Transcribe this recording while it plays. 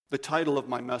The title of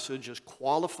my message is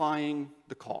Qualifying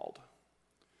the Called.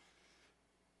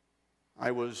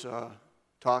 I was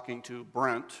talking to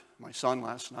Brent, my son,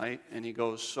 last night, and he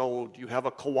goes, "So, do you have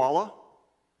a koala?"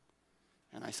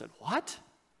 And I said, "What?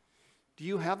 Do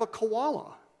you have a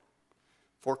koala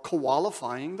for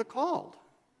qualifying the called?"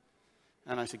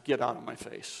 And I said, "Get out of my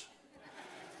face."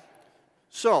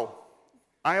 So,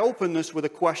 I open this with a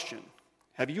question.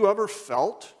 Have you ever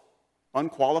felt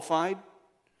unqualified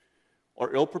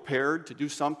or ill-prepared to do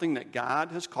something that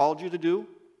God has called you to do?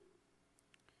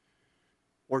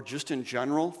 Or just in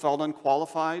general felt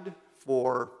unqualified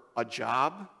for a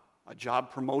job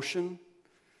promotion,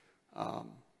 a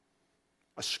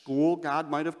school God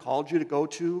might have called you to go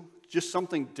to, just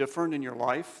something different in your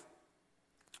life?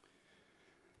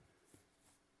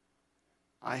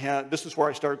 This is where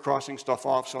I started crossing stuff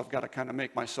off, so I've got to kind of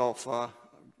make myself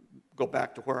go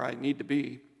back to where I need to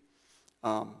be.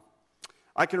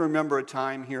 I can remember a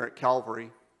time here at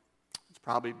Calvary. It's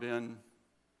probably been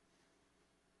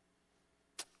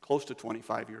close to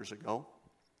 25 years ago.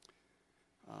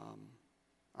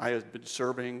 I had been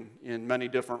serving in many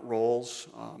different roles.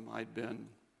 I'd been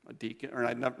a deacon, or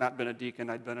I'd not been a deacon.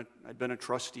 I'd been a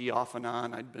trustee off and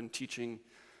on. I'd been teaching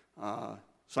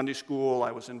Sunday school.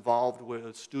 I was involved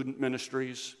with student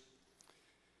ministries.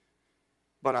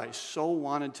 But I so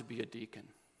wanted to be a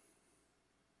deacon.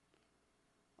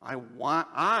 I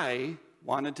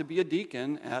wanted to be a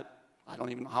deacon at, I don't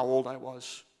even know how old I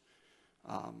was.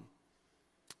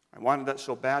 I wanted that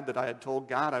so bad that I had told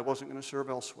God I wasn't going to serve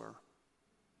elsewhere.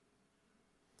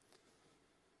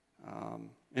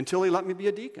 Until he let me be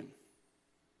a deacon.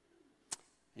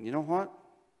 And you know what?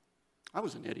 I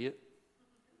was an idiot.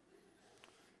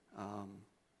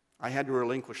 I had to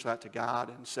relinquish that to God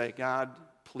and say, "God,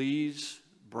 please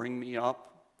bring me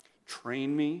up,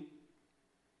 train me,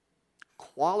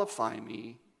 qualify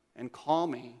me, and call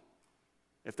me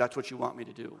if that's what you want me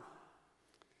to do."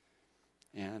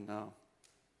 And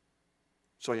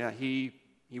so yeah, he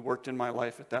worked in my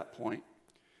life at that point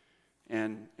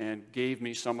and gave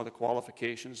me some of the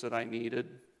qualifications that I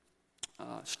needed.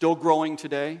 Still growing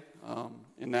today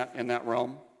in that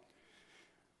realm.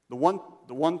 The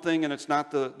one thing, and it's not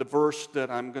the verse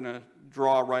that I'm going to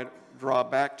draw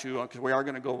back to, because we are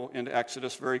going to go into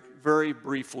Exodus very, very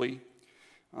briefly.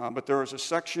 But there is a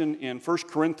section in 1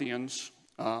 Corinthians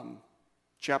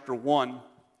chapter 1.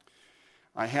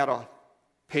 I had a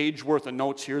page worth of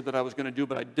notes here that I was going to do,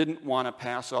 but I didn't want to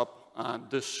pass up on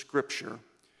this scripture.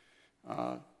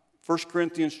 1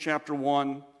 Corinthians chapter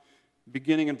 1,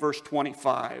 beginning in verse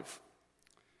 25.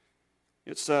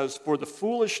 It says, "For the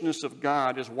foolishness of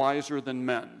God is wiser than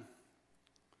men,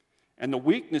 and the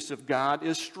weakness of God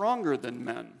is stronger than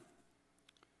men.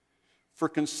 For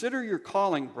consider your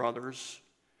calling, brothers,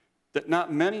 that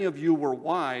not many of you were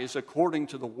wise according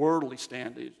to the worldly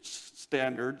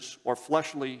standards or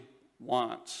fleshly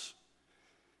wants.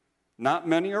 Not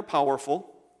many are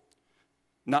powerful,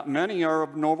 not many are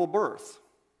of noble birth.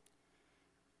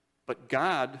 But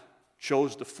God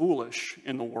chose the foolish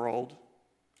in the world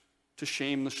to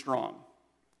shame the strong.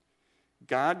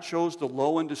 God chose the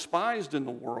low and despised in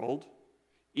the world,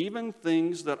 even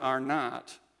things that are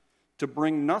not, to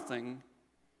bring nothing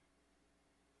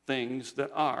things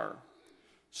that are,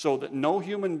 so that no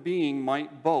human being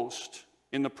might boast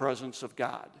in the presence of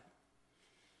God."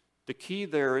 The key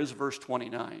there is verse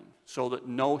 29, so that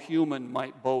no human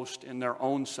might boast in their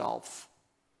own self,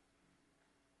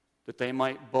 that they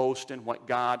might boast in what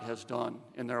God has done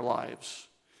in their lives.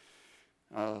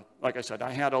 Like I said,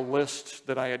 I had a list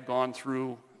that I had gone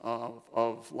through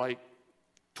of like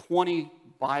 20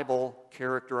 Bible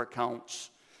character accounts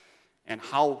and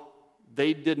how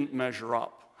they didn't measure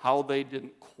up, how they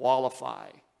didn't qualify,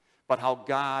 but how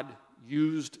God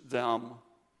used them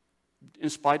in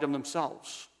spite of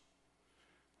themselves.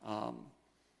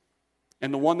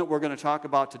 And the one that we're going to talk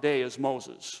about today is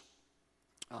Moses.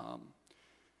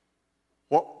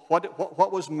 What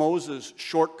was Moses'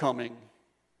 shortcoming?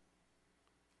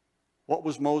 What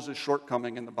was Moses'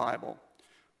 shortcoming in the Bible?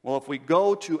 Well, if we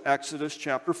go to Exodus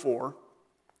chapter 4,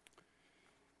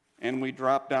 and we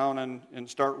drop down and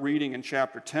start reading in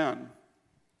chapter 10,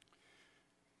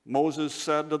 Moses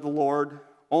said to the Lord,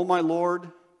 "O my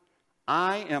Lord,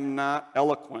 I am not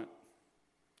eloquent,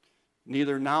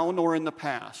 neither now nor in the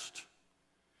past."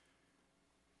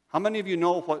 How many of you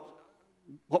know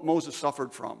what Moses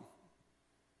suffered from?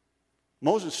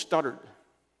 Moses stuttered.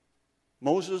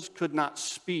 Moses could not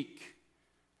speak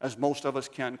as most of us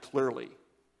can clearly.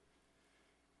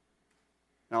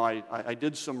 Now, I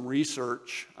did some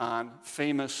research on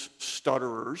famous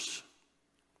stutterers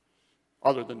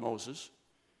other than Moses.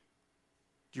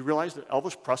 Do you realize that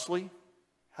Elvis Presley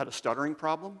had a stuttering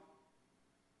problem?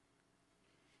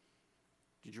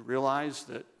 Did you realize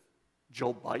that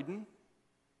Joe Biden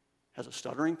has a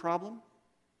stuttering problem?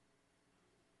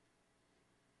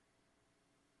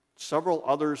 Several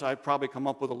others, I've probably come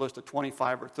up with a list of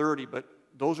 25 or 30, but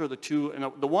those are the two.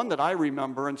 And the one that I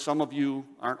remember, and some of you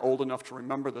aren't old enough to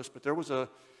remember this, but there was a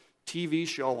TV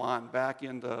show on back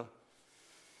in the,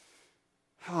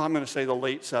 I'm going to say the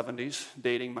late 70s,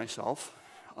 dating myself.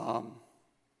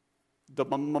 The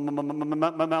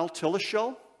Mel Tillis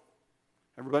Show.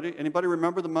 Anybody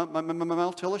remember the Mel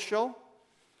Tillis Show?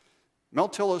 Mel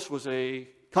Tillis was a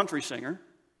country singer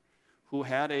who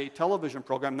had a television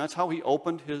program. That's how he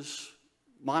opened his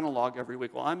monologue every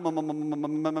week. Well, I'm Mel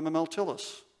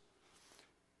Tillis.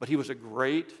 But he was a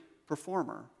great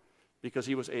performer because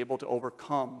he was able to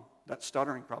overcome that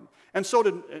stuttering problem. And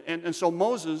so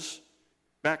Moses,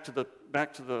 back to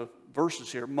the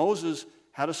verses here, Moses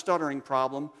had a stuttering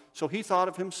problem, so he thought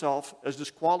of himself as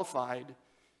disqualified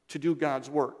to do God's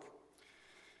work.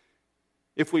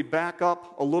 If we back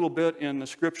up a little bit in the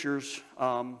scriptures,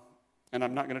 and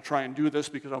I'm not going to try and do this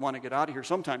because I want to get out of here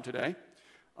sometime today,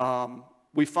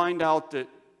 we find out that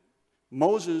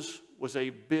Moses was a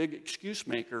big excuse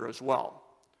maker as well.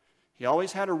 He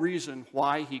always had a reason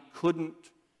why he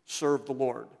couldn't serve the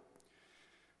Lord.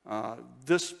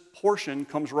 This portion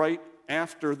comes right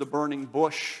after the burning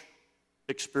bush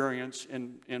experience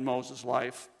in Moses'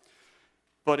 life.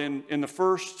 But in the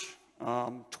first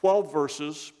 12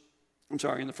 verses,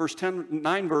 in the first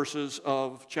 9 verses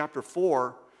of chapter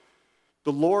 4,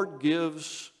 the Lord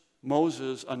gives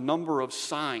Moses a number of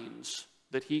signs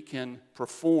that he can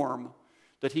perform,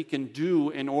 that he can do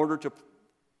in order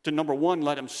to number one,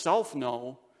 let himself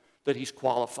know that he's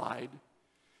qualified,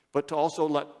 but to also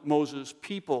let Moses'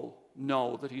 people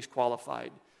know that he's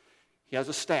qualified. He has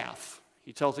a staff.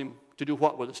 He tells him to do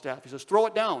what with the staff? He says, throw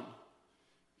it down.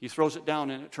 He throws it down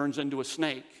and it turns into a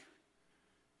snake,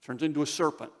 turns into a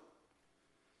serpent.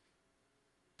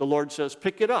 The Lord says,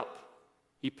 pick it up.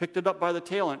 He picked it up by the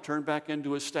tail and it turned back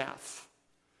into his staff.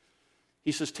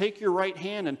 He says, take your right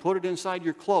hand and put it inside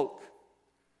your cloak.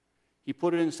 He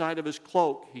put it inside of his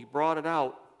cloak. He brought it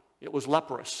out. It was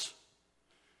leprous.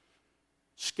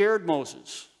 Scared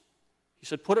Moses. He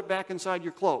said, put it back inside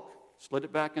your cloak. Slid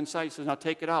it back inside. He says, now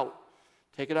take it out.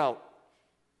 Take it out.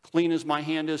 Clean as my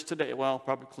hand is today. Well,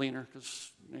 probably cleaner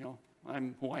because,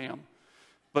 I'm who I am.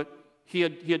 But he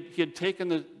had taken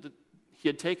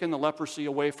the leprosy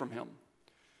away from him.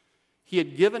 He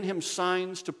had given him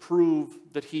signs to prove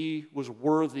that he was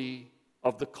worthy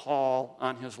of the call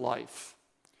on his life.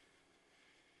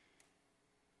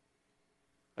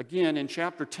 Again, in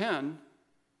chapter 10,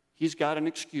 he's got an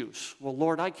excuse. Well,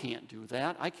 Lord, I can't do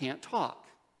that. I can't talk.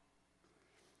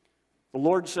 The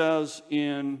Lord says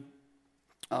in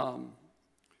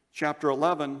chapter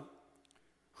 11,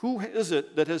 who is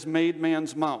it that has made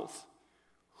man's mouth?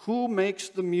 Who makes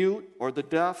the mute or the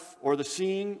deaf or the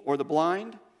seeing or the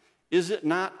blind? Is it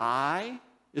not I?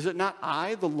 Is it not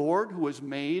I, the Lord, who has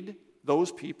made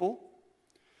those people?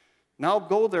 Now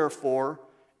go, therefore,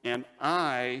 and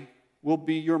I will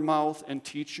be your mouth and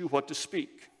teach you what to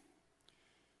speak.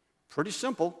 Pretty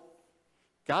simple.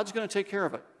 God's going to take care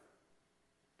of it.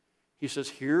 He says,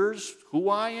 here's who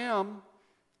I am.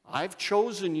 I've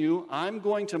chosen you. I'm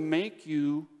going to make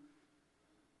you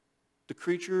the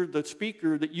creature, the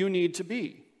speaker that you need to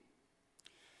be.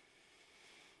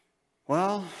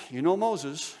 Well, you know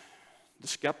Moses, the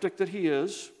skeptic that he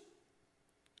is.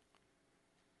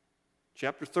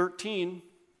 Chapter 13,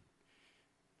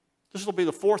 this will be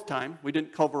the 4th time. We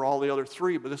didn't cover all the other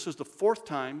 3, but this is the 4th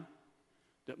time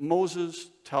that Moses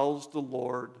tells the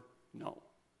Lord no.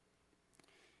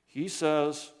 He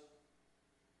says,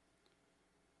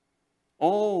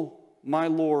 oh, my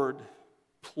Lord,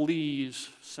 please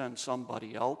send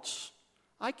somebody else.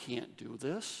 I can't do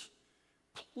this.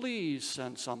 Please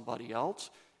send somebody else.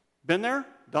 Been there?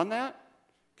 Done that?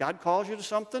 God calls you to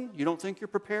something? You don't think you're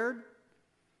prepared?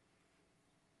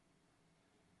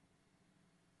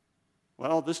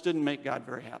 Well, this didn't make God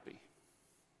very happy.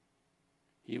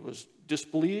 He was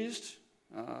displeased.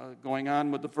 Going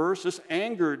on with the verse, this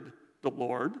angered the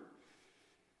Lord.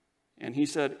 And he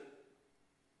said,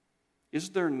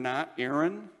 is there not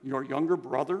Aaron, your younger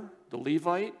brother, the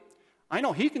Levite? I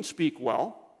know he can speak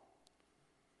well.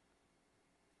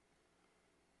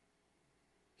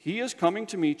 He is coming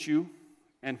to meet you,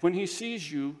 and when he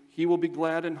sees you, he will be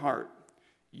glad in heart.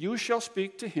 You shall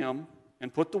speak to him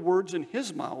and put the words in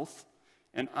his mouth,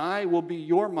 and I will be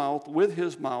your mouth with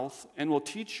his mouth, and will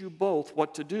teach you both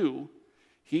what to do.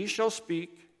 He shall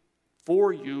speak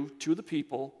for you to the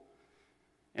people,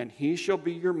 and he shall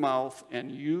be your mouth,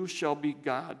 and you shall be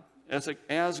God,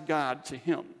 as God to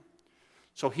him.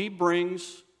 So he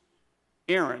brings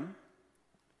Aaron,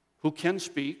 who can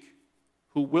speak,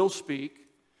 who will speak,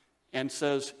 and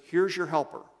says, here's your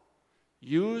helper.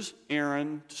 Use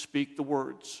Aaron to speak the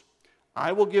words.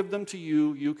 I will give them to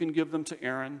you. You can give them to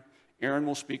Aaron. Aaron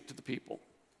will speak to the people.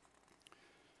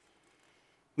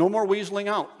 No more weaseling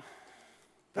out.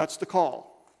 That's the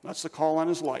call. That's the call on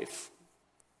his life.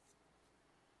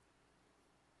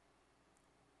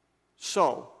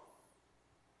 So,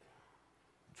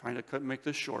 trying to make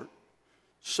this short.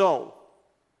 So,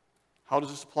 how does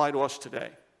this apply to us today?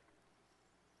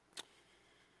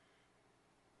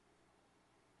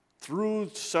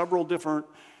 Through several different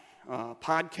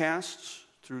podcasts,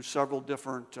 through several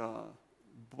different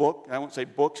books. I won't say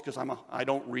books because I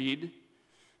don't read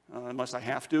unless I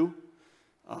have to.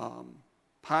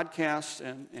 Podcasts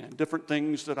and different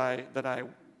things that I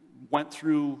went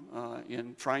through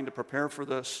in trying to prepare for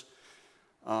this.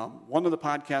 One of the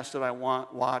podcasts that I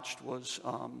watched was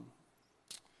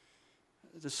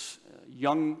this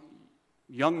young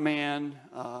man.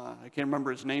 I can't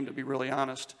remember his name, to be really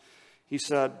honest. He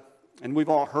said, and we've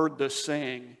all heard this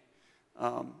saying,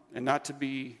 and not to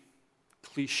be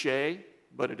cliche,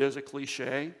 but it is a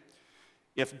cliche.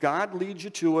 If God leads you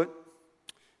to it,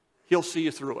 he'll see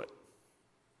you through it.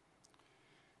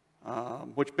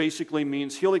 Which basically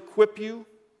means he'll equip you,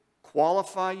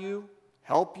 qualify you,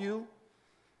 help you,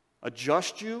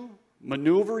 adjust you,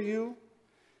 maneuver you,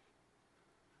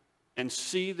 and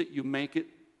see that you make it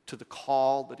to the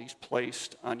call that he's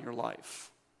placed on your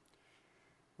life.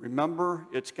 Remember,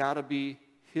 it's got to be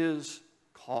his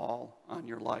call on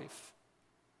your life.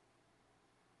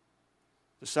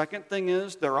 The second thing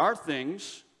is, there are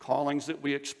things, callings that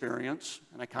we experience,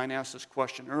 and I kind of asked this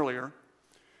question earlier,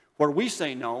 where we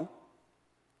say no,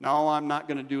 I'm not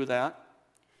going to do that.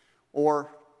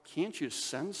 Or, can't you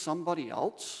send somebody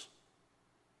else?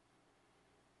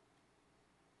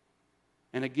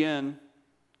 And again,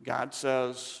 God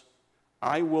says,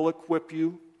 I will equip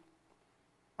you.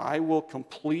 I will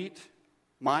complete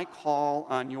my call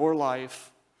on your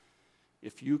life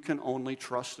if you can only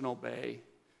trust and obey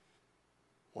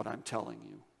what I'm telling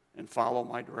you and follow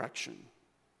my direction.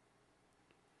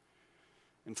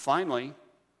 And finally,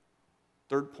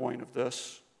 third point of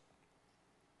this,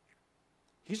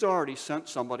 he's already sent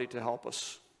somebody to help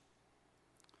us.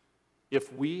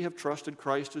 If we have trusted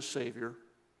Christ as Savior,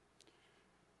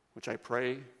 which I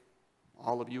pray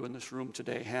all of you in this room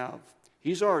today have,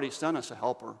 he's already sent us a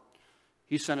helper.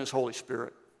 He sent his Holy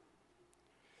Spirit.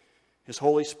 His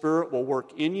Holy Spirit will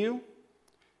work in you.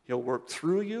 He'll work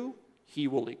through you. He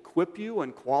will equip you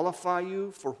and qualify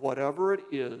you for whatever it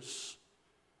is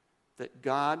that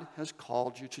God has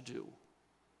called you to do.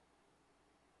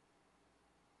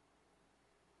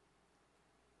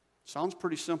 Sounds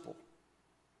pretty simple,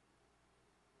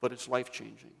 but it's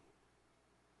life-changing.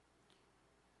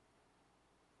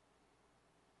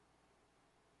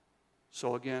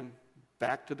 So again,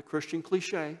 back to the Christian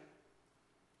cliche.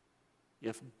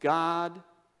 If God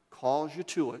calls you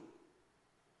to it,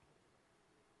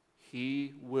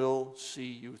 he will see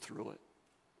you through it.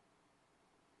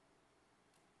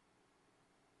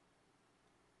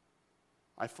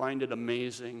 I find it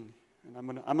amazing, and I'm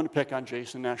going to pick on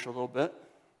Jason Nash a little bit,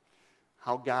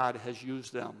 how God has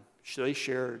used them. They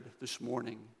shared this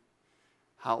morning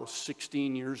how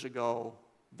 16 years ago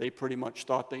they pretty much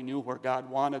thought they knew where God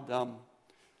wanted them.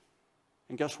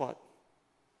 And guess what?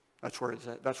 That's where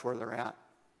they're at.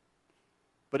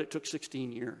 But it took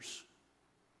 16 years.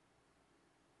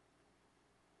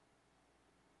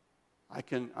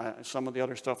 Some of the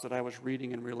other stuff that I was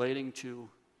reading and relating to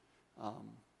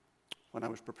when I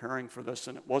was preparing for this,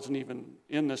 and it wasn't even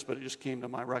in this, but it just came to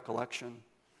my recollection.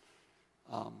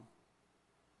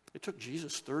 It took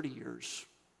Jesus 30 years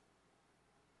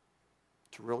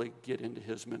to really get into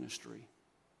his ministry.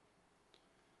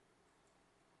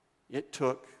 It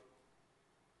took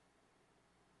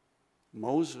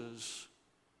Moses,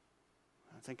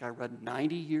 I think I read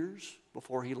 90 years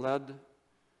before he led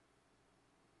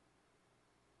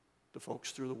the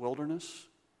folks through the wilderness.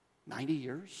 90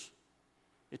 years.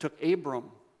 It took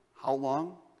Abram, how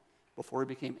long before he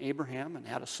became Abraham and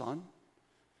had a son?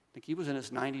 I think he was in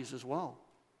his 90s as well.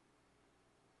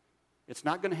 It's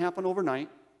not going to happen overnight.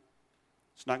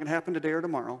 It's not going to happen today or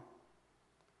tomorrow.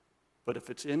 But if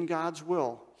it's in God's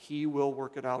will, he will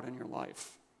work it out in your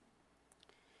life.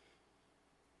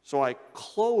 So I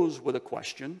close with a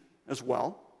question as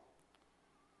well.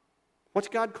 What's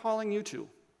God calling you to?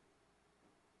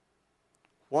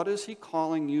 What is he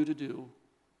calling you to do?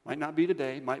 Might not be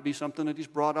today, might be something that he's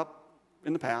brought up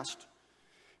in the past.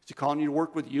 Is he calling you to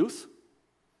work with youth?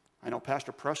 I know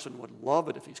Pastor Preston would love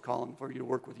it if he's calling for you to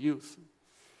work with youth.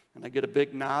 And I get a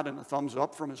big nod and a thumbs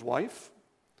up from his wife.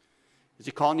 Is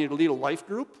he calling you to lead a life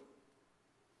group?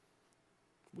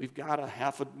 We've got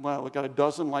we've got a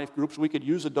dozen life groups. We could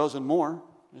use a dozen more.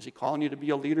 Is he calling you to be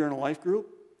a leader in a life group?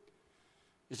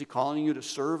 Is he calling you to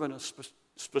serve in a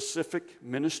specific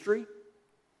ministry?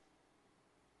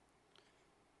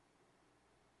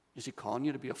 Is he calling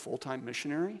you to be a full-time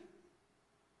missionary?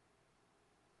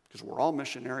 Because we're all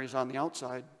missionaries on the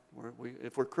outside.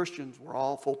 If we're Christians, we're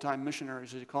all full-time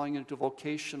missionaries. Is he calling you into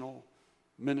vocational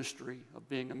ministry of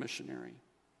being a missionary?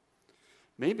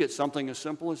 Maybe it's something as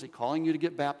simple as he calling you to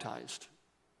get baptized.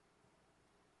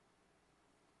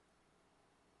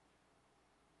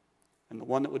 And the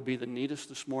one that would be the neatest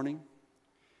this morning,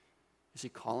 is he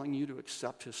calling you to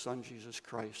accept his son Jesus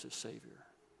Christ as Savior?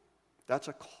 That's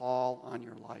a call on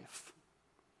your life.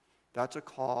 That's a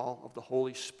call of the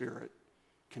Holy Spirit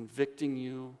convicting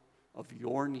you of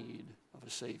your need of a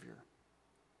Savior.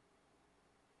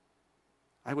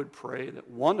 I would pray that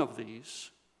one of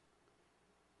these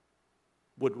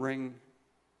would ring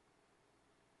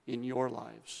in your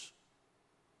lives.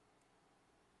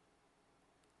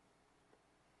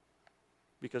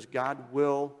 Because God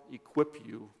will equip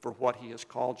you for what he has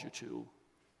called you to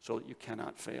so that you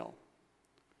cannot fail.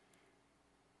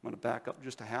 I'm going to back up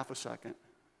just a half a second.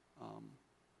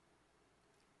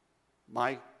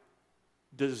 My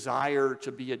desire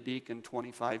to be a deacon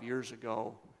 25 years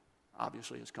ago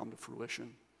obviously has come to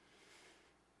fruition.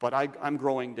 But I'm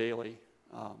growing daily.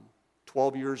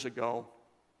 12 years ago,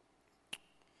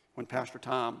 when Pastor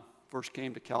Tom first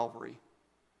came to Calvary,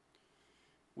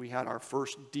 we had our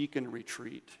first deacon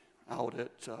retreat out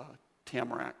at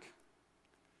Tamarack.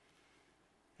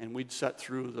 And we'd sat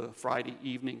through the Friday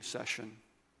evening session.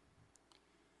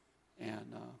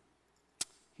 And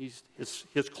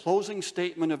his closing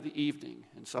statement of the evening,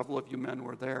 and several of you men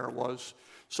were there, was,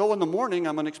 so in the morning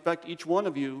I'm going to expect each one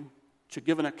of you to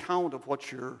give an account of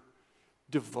what your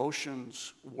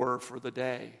devotions were for the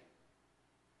day.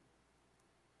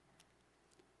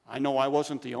 I know I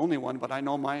wasn't the only one, but I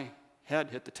know my head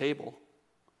hit the table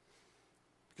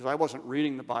because I wasn't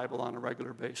reading the Bible on a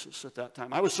regular basis at that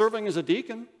time. I was serving as a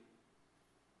deacon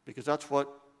because that's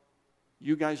what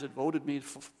you guys had voted me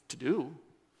to do.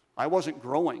 I wasn't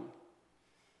growing.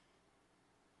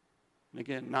 And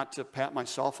again, not to pat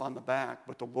myself on the back,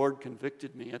 but the Lord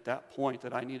convicted me at that point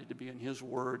that I needed to be in his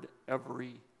word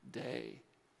every day.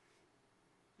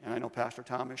 And I know Pastor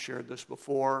Thomas shared this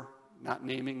before, not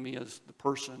naming me as the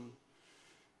person,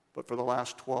 but for the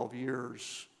last 12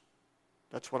 years,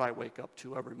 that's what I wake up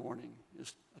to every morning,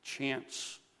 is a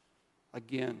chance,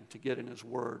 again, to get in his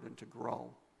word and to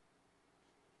grow.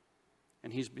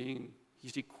 And he's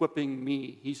equipping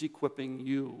me, he's equipping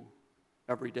you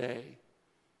every day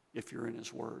if you're in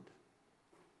his word.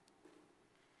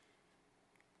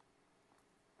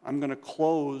 I'm going to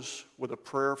close with a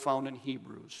prayer found in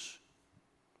Hebrews.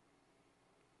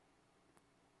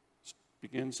 It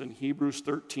begins in Hebrews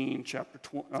 13,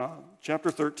 chapter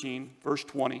 13, verse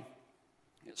 20.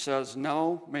 It says,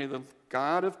 now may the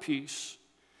God of peace,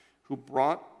 who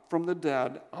brought from the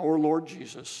dead our Lord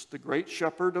Jesus, the great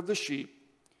shepherd of the sheep,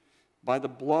 by the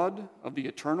blood of the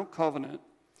eternal covenant,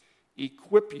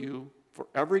 equip you for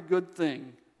every good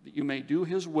thing, that you may do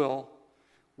his will,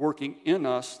 working in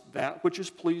us that which is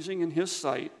pleasing in his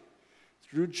sight,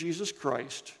 through Jesus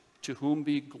Christ, to whom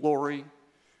be glory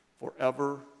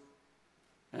forever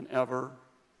and ever.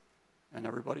 And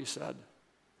everybody said,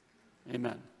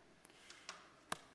 amen.